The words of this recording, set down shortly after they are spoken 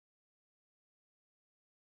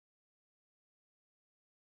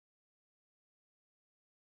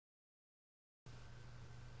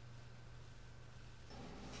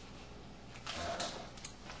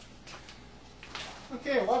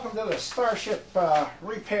Welcome to the Starship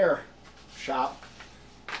repair shop.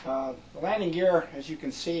 The landing gear, as you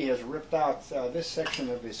can see, has ripped out this section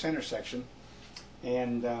of the center section,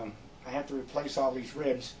 and I have to replace all these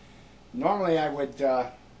ribs. Normally I would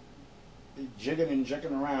be jigging and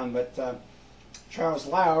jigging around, but Charles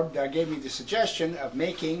Loud gave me the suggestion of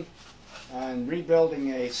making and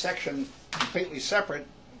rebuilding a section completely separate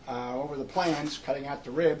over the plans, cutting out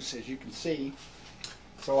the ribs, as you can see.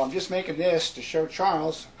 So I'm just making this to show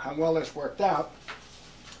Charles how well this worked out.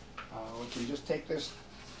 We can just take this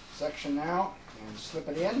section out and slip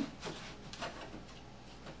it in,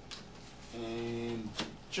 and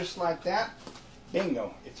just like that,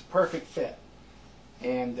 bingo, it's a perfect fit.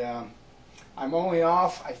 And I'm only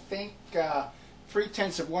off, I think,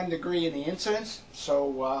 3/10 of 1 degree in the incidence.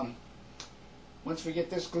 So once we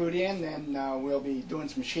get this glued in, then we'll be doing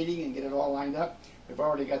some sheeting and get it all lined up. We've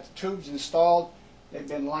already got the tubes installed. They've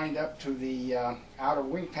been lined up to the outer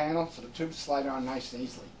wing panel, so the tubes slide on nice and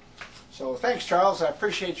easily. So thanks, Charles. I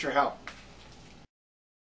appreciate your help.